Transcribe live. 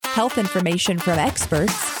Health information from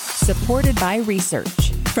experts, supported by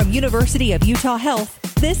research. From University of Utah Health,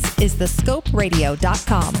 this is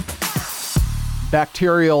thescoperadio.com.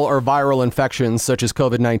 Bacterial or viral infections such as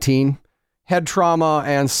COVID-19, head trauma,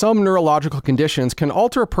 and some neurological conditions can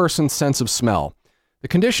alter a person's sense of smell. The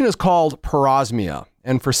condition is called parosmia,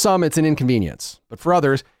 and for some it's an inconvenience, but for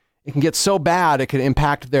others, it can get so bad it can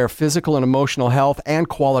impact their physical and emotional health and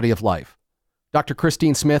quality of life. Dr.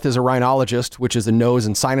 Christine Smith is a rhinologist, which is a nose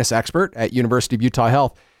and sinus expert at University of Utah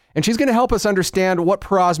Health, and she's going to help us understand what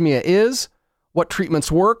parosmia is, what treatments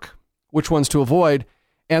work, which ones to avoid,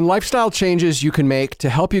 and lifestyle changes you can make to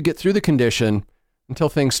help you get through the condition until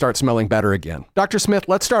things start smelling better again. Dr. Smith,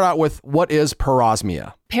 let's start out with what is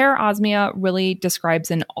parosmia? Parosmia really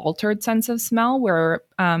describes an altered sense of smell where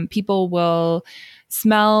people will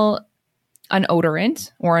smell an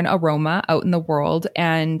odorant or an aroma out in the world,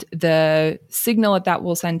 and the signal that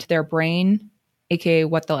will send to their brain, aka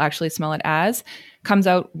what they'll actually smell it as, comes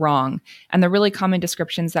out wrong. And the really common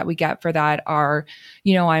descriptions that we get for that are,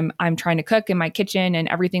 I'm trying to cook in my kitchen and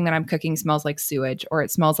everything that I'm cooking smells like sewage, or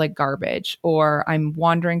it smells like garbage, or I'm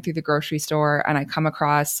wandering through the grocery store and I come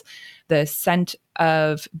across the scent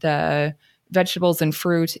of the vegetables and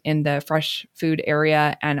fruit in the fresh food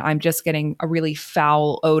area, and I'm just getting a really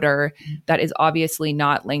foul odor that is obviously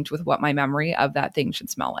not linked with what my memory of that thing should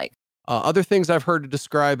smell like. Other things I've heard to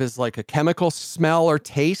describe as like a chemical smell or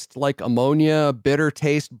taste, like ammonia, bitter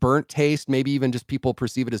taste, burnt taste, maybe even just people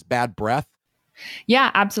perceive it as bad breath.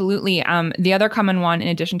 Yeah, absolutely. The other common one, in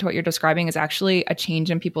addition to what you're describing, is actually a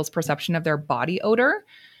change in people's perception of their body odor,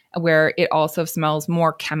 where it also smells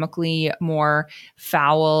more chemically, more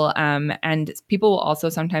foul. And people will also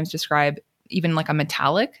sometimes describe even like a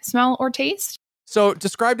metallic smell or taste. So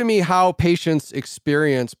describe to me how patients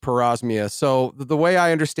experience parosmia. So the way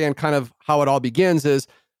I understand kind of how it all begins is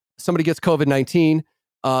somebody gets COVID-19,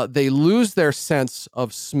 they lose their sense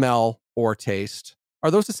of smell or taste.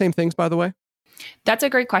 Are those the same things, by the way? That's a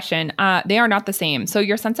great question. They are not the same. So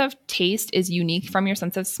your sense of taste is unique from your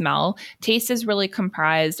sense of smell. Taste is really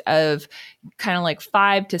comprised of kind of like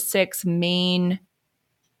 5 to 6 main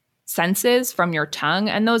senses from your tongue.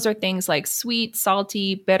 And those are things like sweet,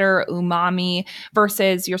 salty, bitter, umami,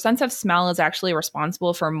 versus your sense of smell is actually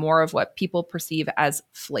responsible for more of what people perceive as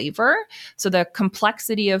flavor. So the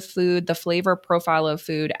complexity of food, the flavor profile of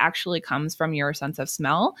food actually comes from your sense of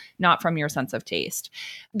smell, not from your sense of taste.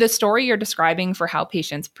 The story you're describing for how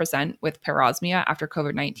patients present with parosmia after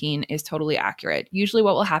COVID-19 is totally accurate. Usually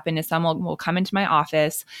what will happen is someone will come into my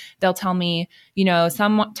office, they'll tell me,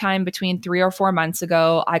 sometime between 3 or 4 months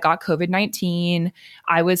ago, I got COVID-19.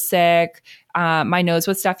 I was sick. My nose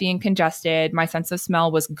was stuffy and congested. My sense of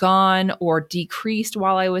smell was gone or decreased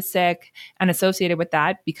while I was sick. And associated with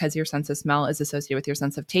that, because your sense of smell is associated with your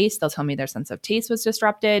sense of taste, they'll tell me their sense of taste was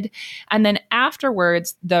disrupted. And then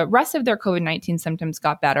afterwards, the rest of their COVID-19 symptoms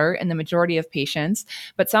got better in the majority of patients.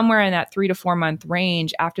 But somewhere in that 3 to 4 month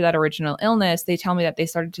range after that original illness, they tell me that they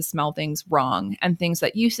started to smell things wrong. And things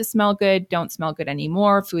that used to smell good don't smell good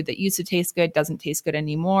anymore. Food that used to taste good doesn't taste good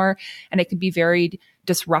anymore. And it can be very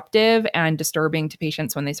disruptive and disturbing to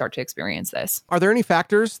patients when they start to experience this. Are there any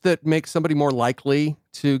factors that make somebody more likely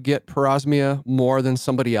to get parosmia more than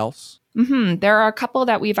somebody else? There are a couple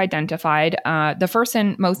that we've identified. The first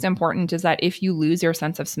and most important is that if you lose your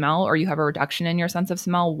sense of smell or you have a reduction in your sense of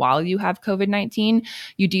smell while you have COVID-19,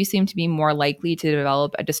 you do seem to be more likely to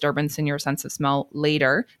develop a disturbance in your sense of smell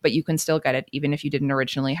later, but you can still get it even if you didn't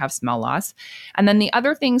originally have smell loss. And then the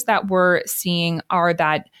other things that we're seeing are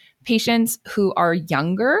that patients who are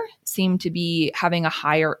younger seem to be having a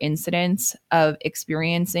higher incidence of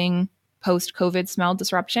experiencing post-COVID smell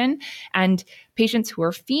disruption. And patients who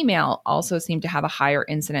are female also seem to have a higher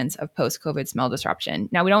incidence of post-COVID smell disruption.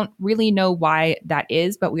 Now, we don't really know why that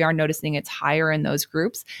is, but we are noticing it's higher in those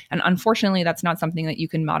groups. And unfortunately, that's not something that you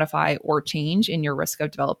can modify or change in your risk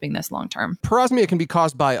of developing this long-term. Parosmia can be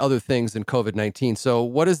caused by other things than COVID-19. So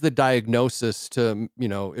what is the diagnosis to,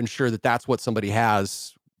 ensure that that's what somebody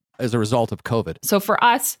has as a result of COVID? So for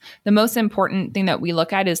us, the most important thing that we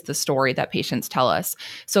look at is the story that patients tell us.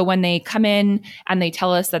 So when they come in and they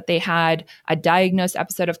tell us that they had a diagnosed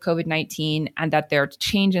episode of COVID-19 and that their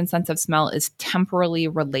change in sense of smell is temporally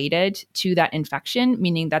related to that infection,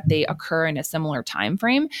 meaning that they occur in a similar time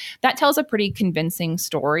frame, that tells a pretty convincing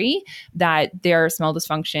story that their smell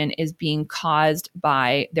dysfunction is being caused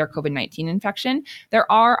by their COVID-19 infection.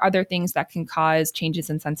 There are other things that can cause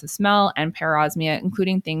changes in sense of smell and parosmia,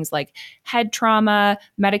 including things things like head trauma,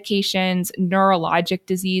 medications, neurologic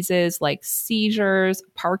diseases like seizures,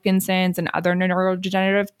 Parkinson's, and other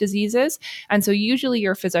neurodegenerative diseases. And so usually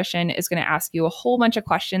your physician is going to ask you a whole bunch of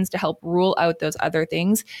questions to help rule out those other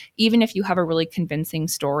things, even if you have a really convincing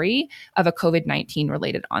story of a COVID-19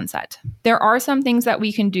 related onset. There are some things that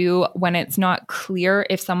we can do when it's not clear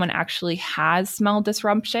if someone actually has smell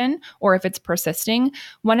disruption or if it's persisting.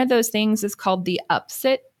 One of those things is called the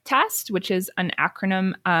UPSIT test, which is an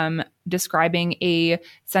acronym describing a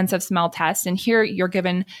sense of smell test. And here you're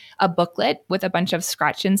given a booklet with a bunch of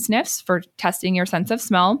scratch and sniffs for testing your sense of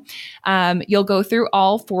smell. You'll go through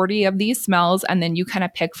all 40 of these smells, and then you kind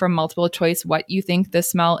of pick from multiple choice what you think the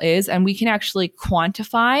smell is. And we can actually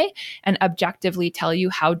quantify and objectively tell you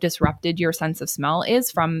how disrupted your sense of smell is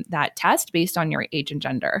from that test based on your age and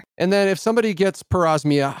gender. And then if somebody gets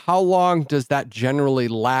parosmia, how long does that generally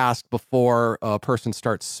last before a person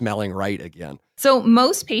starts smelling right again? So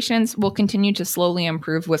most patients will continue to slowly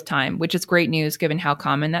improve with time, which is great news given how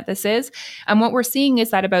common that this is. And what we're seeing is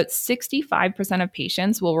that about 65% of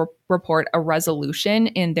patients will report a resolution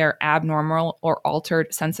in their abnormal or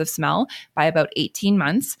altered sense of smell by about 18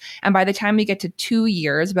 months. And by the time we get to 2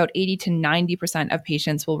 years, about 80 to 90% of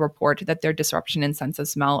patients will report that their disruption in sense of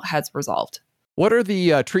smell has resolved. What are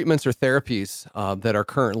the treatments or therapies that are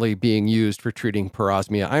currently being used for treating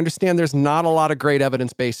parosmia? I understand there's not a lot of great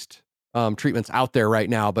evidence-based treatments out there right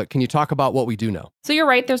now, but can you talk about what we do know? So you're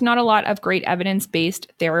right. There's not a lot of great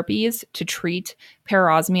evidence-based therapies to treat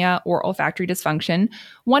parosmia or olfactory dysfunction.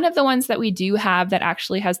 One of the ones that we do have that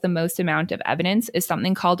actually has the most amount of evidence is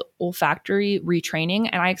something called olfactory retraining.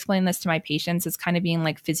 And I explain this to my patients as kind of being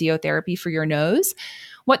like physiotherapy for your nose.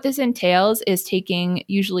 What this entails is taking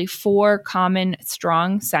usually 4 common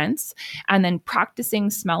strong scents and then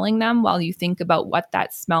practicing smelling them while you think about what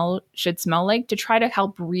that smell should smell like to try to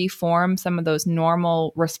help reform some of those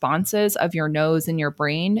normal responses of your nose and your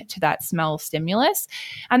brain to that smell stimulus.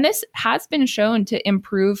 And this has been shown to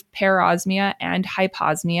improve parosmia and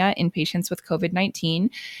hyposmia in patients with COVID-19.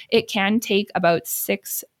 It can take about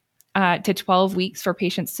 6 to 12 weeks for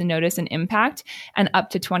patients to notice an impact, and up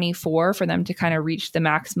to 24 for them to kind of reach the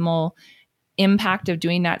maximal impact of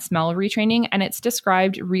doing that smell retraining. And it's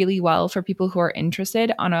described really well for people who are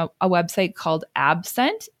interested on a website called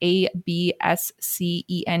Abscent, ABSCENT.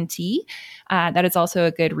 That is also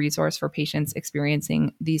a good resource for patients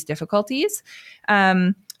experiencing these difficulties.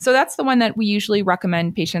 So that's the one that we usually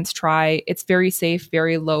recommend patients try. It's very safe,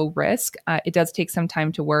 very low risk. It does take some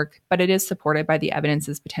time to work, but it is supported by the evidence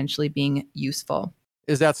as potentially being useful.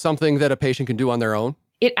 Is that something that a patient can do on their own?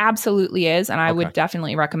 It absolutely is. And I would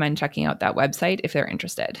definitely recommend checking out that website if they're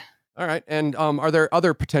interested. All right. And are there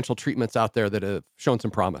other potential treatments out there that have shown some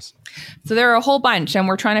promise? So there are a whole bunch, and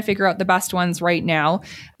we're trying to figure out the best ones right now.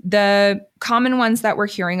 The common ones that we're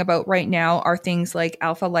hearing about right now are things like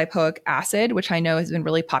alpha lipoic acid, which I know has been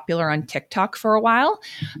really popular on TikTok for a while.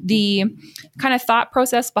 The kind of thought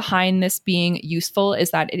process behind this being useful is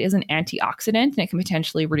that it is an antioxidant and it can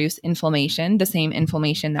potentially reduce inflammation, the same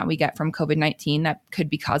inflammation that we get from COVID-19 that could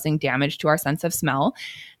be causing damage to our sense of smell.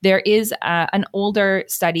 There is an older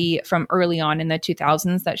study from early on in the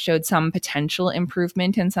 2000s that showed some potential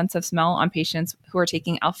improvement in sense of smell on patients who are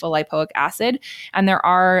taking alpha lipoic acid. And there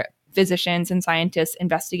are physicians and scientists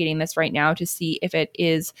investigating this right now to see if it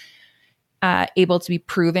is able to be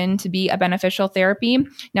proven to be a beneficial therapy.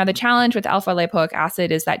 Now, the challenge with alpha lipoic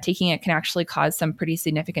acid is that taking it can actually cause some pretty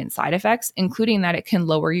significant side effects, including that it can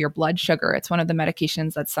lower your blood sugar. It's one of the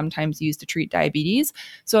medications that's sometimes used to treat diabetes.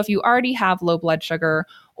 So if you already have low blood sugar,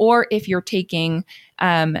 or if you're taking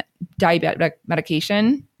diabetic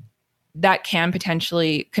medication, that can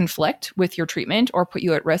potentially conflict with your treatment or put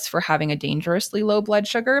you at risk for having a dangerously low blood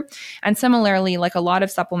sugar. And similarly, like a lot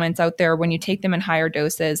of supplements out there, when you take them in higher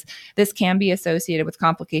doses, this can be associated with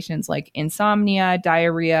complications like insomnia,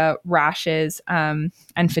 diarrhea, rashes, and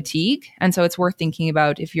fatigue. And so it's worth thinking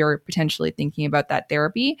about if you're potentially thinking about that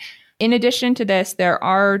therapy. In addition to this, there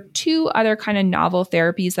are 2 other kind of novel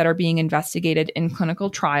therapies that are being investigated in clinical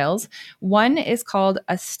trials. One is called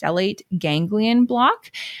a stellate ganglion block.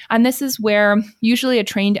 And this is where usually a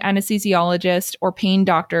trained anesthesiologist or pain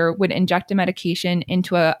doctor would inject a medication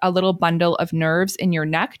into a little bundle of nerves in your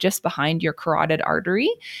neck, just behind your carotid artery.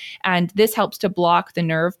 And this helps to block the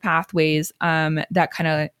nerve pathways that kind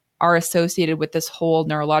of are associated with this whole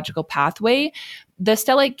neurological pathway the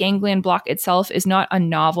stellate ganglion block itself is not a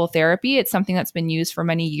novel therapy. It's something that's been used for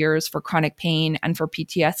many years for chronic pain and for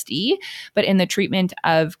PTSD. But in the treatment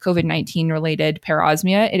of COVID-19 related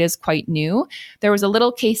parosmia, it is quite new. There was a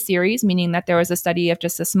little case series, meaning that there was a study of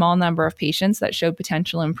just a small number of patients that showed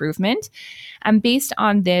potential improvement. And based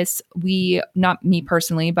on this, we, not me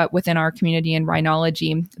personally, but within our community in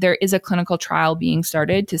rhinology, there is a clinical trial being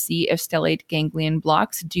started to see if stellate ganglion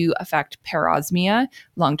blocks do affect parosmia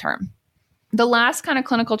long term. The last kind of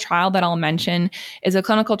clinical trial that I'll mention is a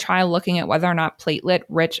clinical trial looking at whether or not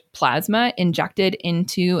platelet-rich plasma injected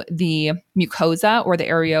into the mucosa or the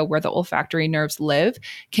area where the olfactory nerves live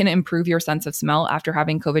can improve your sense of smell after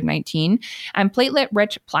having COVID-19. And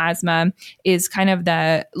platelet-rich plasma is kind of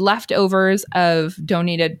the leftovers of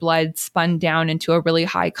donated blood spun down into a really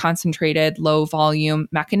high concentrated, low volume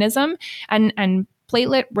mechanism. And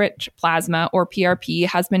platelet-rich plasma, or PRP,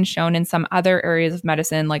 has been shown in some other areas of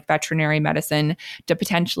medicine, like veterinary medicine, to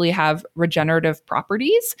potentially have regenerative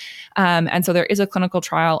properties. And so there is a clinical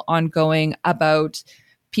trial ongoing about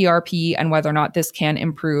PRP and whether or not this can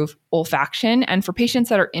improve olfaction. And for patients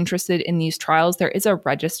that are interested in these trials, there is a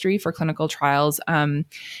registry for clinical trials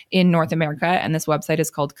in North America, and this website is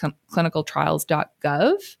called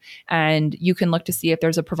clinicaltrials.gov. And you can look to see if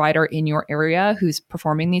there's a provider in your area who's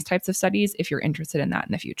performing these types of studies if you're interested in that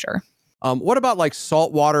in the future. What about like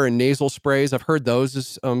salt water and nasal sprays? I've heard those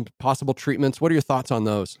as possible treatments. What are your thoughts on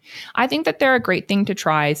those? I think that they're a great thing to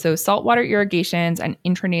try. So saltwater irrigations and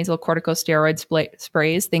intranasal corticosteroid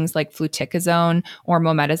sprays, things like fluticasone or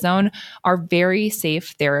mometasone, are very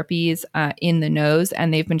safe therapies in the nose,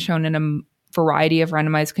 and they've been shown in a variety of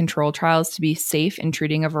randomized control trials to be safe in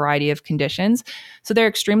treating a variety of conditions. So they're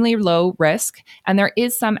extremely low risk. And there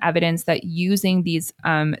is some evidence that using these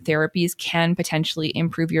therapies can potentially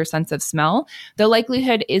improve your sense of smell. The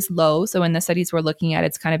likelihood is low. So in the studies we're looking at,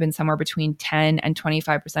 it's kind of been somewhere between 10 and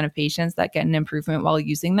 25% of patients that get an improvement while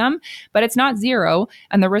using them. But it's not zero.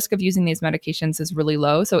 And the risk of using these medications is really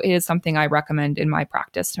low. So it is something I recommend in my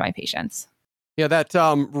practice to my patients. Yeah, that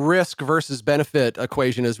risk versus benefit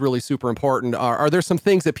equation is really super important. Are there some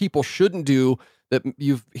things that people shouldn't do that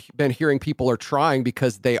you've been hearing people are trying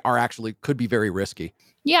because they are actually could be very risky?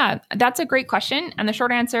 Yeah, that's a great question. And the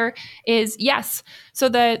short answer is yes. So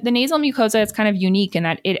the nasal mucosa is kind of unique in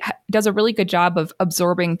that it does a really good job of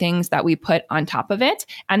absorbing things that we put on top of it.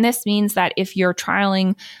 And this means that if you're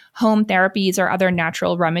trialing home therapies or other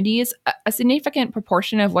natural remedies, a significant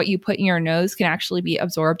proportion of what you put in your nose can actually be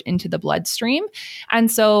absorbed into the bloodstream.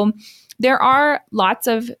 And so there are lots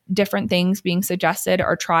of different things being suggested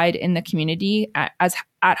or tried in the community as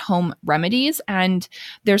at-home remedies, and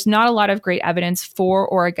there's not a lot of great evidence for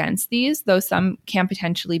or against these, though some can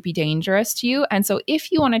potentially be dangerous to you. And so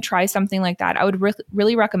if you want to try something like that, I would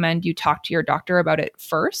really recommend you talk to your doctor about it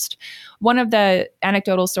first. One of the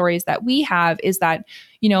anecdotal stories that we have is that,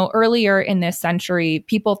 earlier in this century,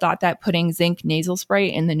 people thought that putting zinc nasal spray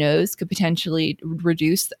in the nose could potentially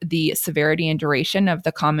reduce the severity and duration of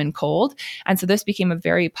the common cold. And so this became a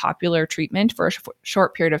very popular treatment for a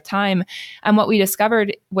short period of time. And what we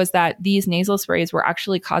discovered was that these nasal sprays were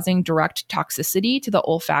actually causing direct toxicity to the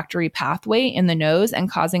olfactory pathway in the nose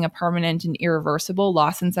and causing a permanent and irreversible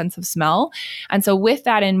loss in sense of smell. And so with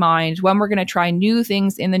that in mind, when we're going to try new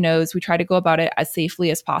things in the nose, we try to go about it as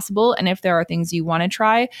safely as possible. And if there are things you want to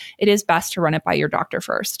try, it is best to run it by your doctor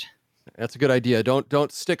first. That's a good idea.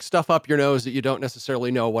 Don't stick stuff up your nose that you don't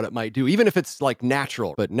necessarily know what it might do, even if it's like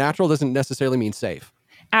natural. But natural doesn't necessarily mean safe.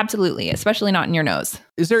 Absolutely, especially not in your nose.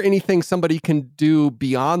 Is there anything somebody can do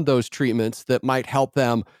beyond those treatments that might help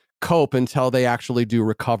them cope until they actually do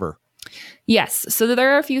recover? Yes. So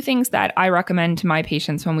there are a few things that I recommend to my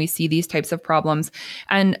patients when we see these types of problems.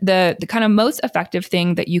 And the kind of most effective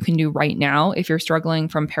thing that you can do right now, if you're struggling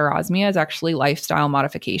from parosmia, is actually lifestyle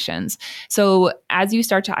modifications. So as you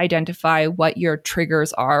start to identify what your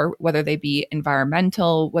triggers are, whether they be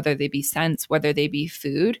environmental, whether they be scents, whether they be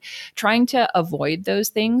food, trying to avoid those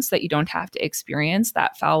things so that you don't have to experience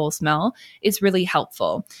that foul smell is really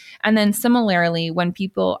helpful. And then similarly, when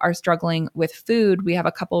people are struggling with food, we have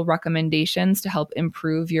a couple recommendations to help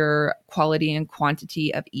improve your quality and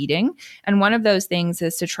quantity of eating. And one of those things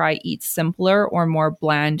is to try eat simpler or more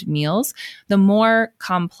bland meals. The more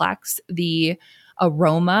complex the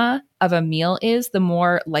aroma of a meal is, the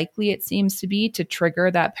more likely it seems to be to trigger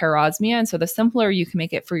that parosmia. And so the simpler you can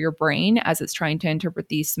make it for your brain as it's trying to interpret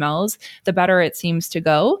these smells, the better it seems to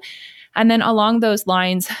go. And then along those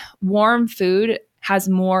lines, warm food has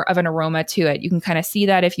more of an aroma to it. You can kind of see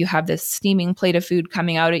that if you have this steaming plate of food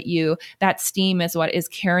coming out at you, that steam is what is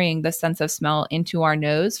carrying the sense of smell into our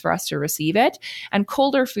nose for us to receive it. And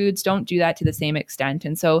colder foods don't do that to the same extent.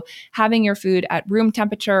 And so having your food at room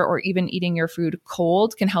temperature or even eating your food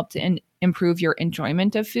cold can help to improve your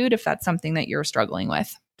enjoyment of food if that's something that you're struggling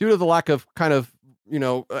with. Due to the lack of kind of,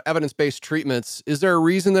 evidence-based treatments, is there a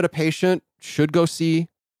reason that a patient should go see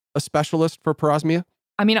a specialist for parosmia?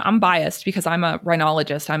 I mean, I'm biased because I'm a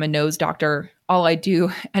rhinologist. I'm a nose doctor. All I do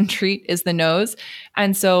and treat is the nose.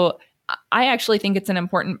 And so I actually think it's an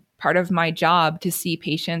important part of my job to see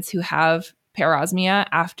patients who have parosmia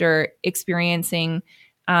after experiencing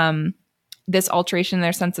this alteration in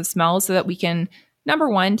their sense of smell so that we can, number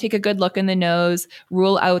one, take a good look in the nose,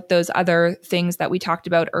 rule out those other things that we talked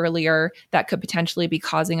about earlier that could potentially be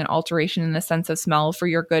causing an alteration in the sense of smell for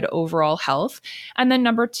your good overall health. And then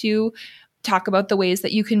number two, talk about the ways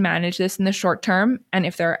that you can manage this in the short term and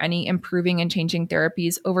if there are any improving and changing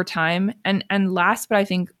therapies over time. And last, but I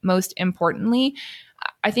think most importantly,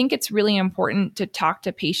 I think it's really important to talk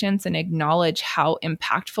to patients and acknowledge how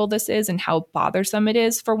impactful this is and how bothersome it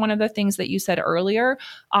is. For one of the things that you said earlier,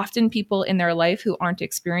 often people in their life who aren't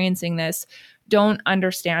experiencing this don't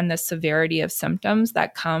understand the severity of symptoms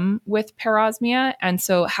that come with parosmia. And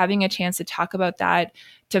so having a chance to talk about that,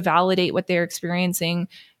 to validate what they're experiencing,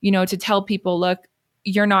 to tell people, look,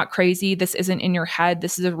 you're not crazy. This isn't in your head.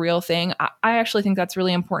 This is a real thing. I actually think that's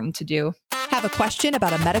really important to do. Have a question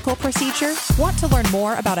about a medical procedure? Want to learn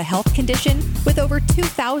more about a health condition? With over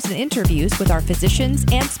 2,000 interviews with our physicians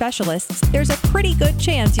and specialists, there's a pretty good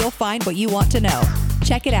chance you'll find what you want to know.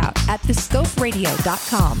 Check it out at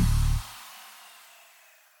thescoperadio.com.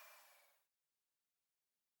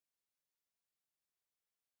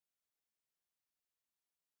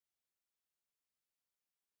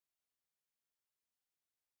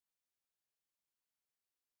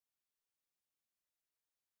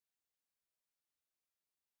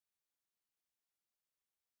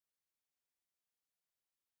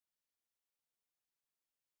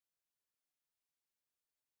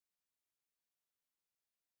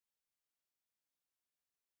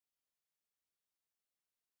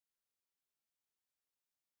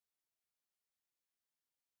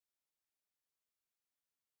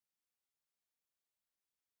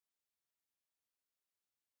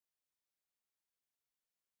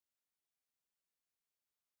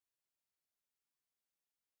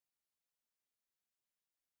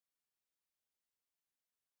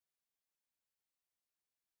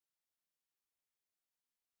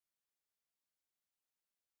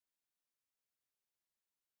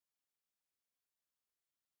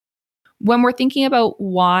 When we're thinking about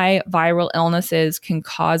why viral illnesses can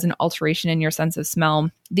cause an alteration in your sense of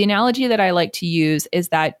smell, the analogy that I like to use is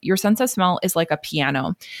that your sense of smell is like a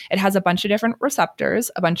piano. It has a bunch of different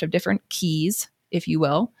receptors, a bunch of different keys, if you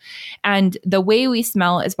will. And the way we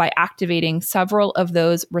smell is by activating several of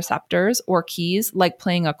those receptors or keys, like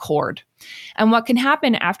playing a chord. And what can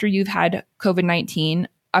happen after you've had COVID-19,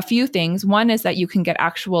 a few things. One is that you can get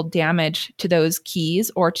actual damage to those keys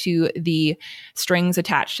or to the strings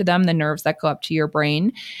attached to them, the nerves that go up to your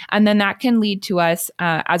brain. And then that can lead to us,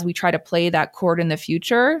 as we try to play that chord in the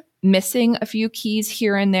future, missing a few keys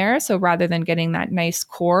here and there. So rather than getting that nice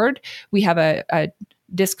chord, we have a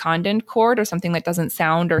discordant chord or something that doesn't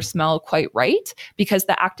sound or smell quite right because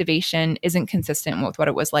the activation isn't consistent with what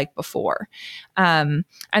it was like before. And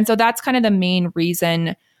so that's kind of the main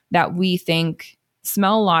reason that we think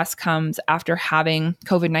smell loss comes after having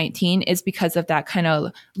COVID-19 is because of that kind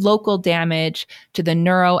of local damage to the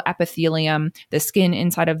neuroepithelium, the skin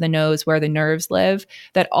inside of the nose where the nerves live,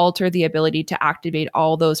 that alter the ability to activate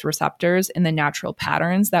all those receptors in the natural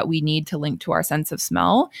patterns that we need to link to our sense of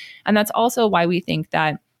smell. And that's also why we think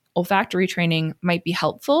that olfactory training might be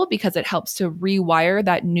helpful because it helps to rewire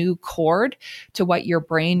that new chord to what your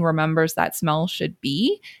brain remembers that smell should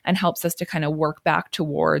be and helps us to kind of work back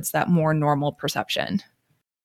towards that more normal perception.